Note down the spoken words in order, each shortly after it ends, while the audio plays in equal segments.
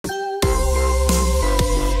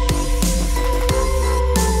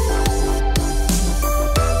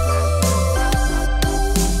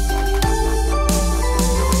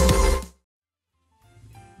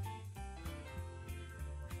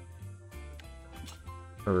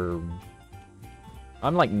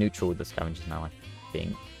I'm like neutral with the scavengers now, I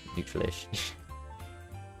think. Neutral-ish.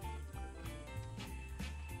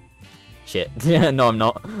 Shit. No, I'm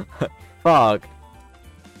not. Fuck.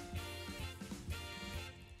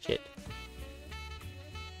 Shit.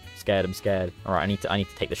 Scared, I'm scared. Alright, I need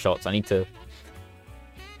to take the shots. I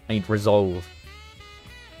need resolve.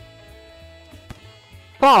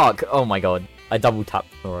 Fuck! Oh my god. I double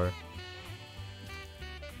tapped for.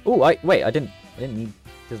 Oh, wait, I didn't need,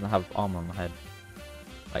 doesn't have armor on my head.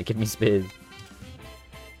 Like, give me spears.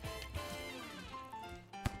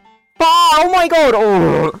 Oh my god!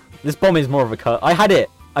 Oh! This bomb is more of a cut. I had it!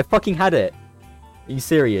 I fucking had it! Are you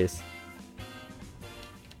serious?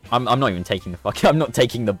 I'm not even taking the fuck. I'm not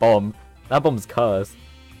taking the bomb. That bomb's cursed.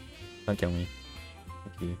 Don't kill me.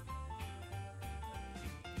 Thank you.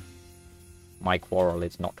 My quarrel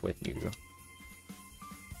is not with you.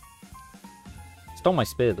 Stole my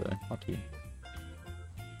spear though. Fuck you.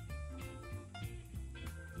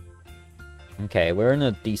 Okay, we're in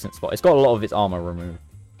a decent spot. It's got a lot of its armor removed,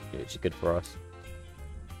 which is good for us.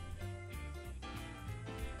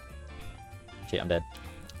 Shit, I'm dead.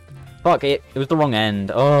 Fuck, it was the wrong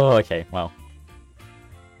end. Oh, okay, well.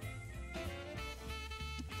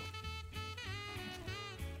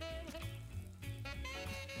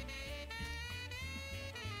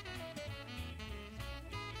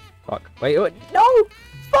 Fuck. Wait, no!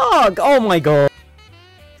 Fuck! Oh my god!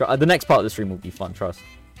 The next part of the stream will be fun, trust.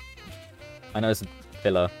 I know it's a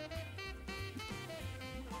filler.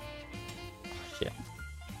 Oh, shit.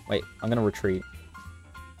 Wait, I'm gonna retreat.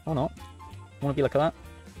 Or not. Wanna be like that?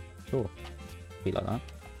 Sure. Be like that.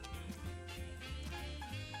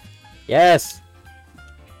 Yes!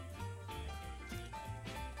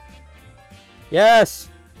 Yes!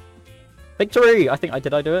 Victory! I think I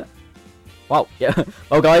do it? Wow, yeah.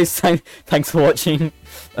 Well guys, thanks for watching.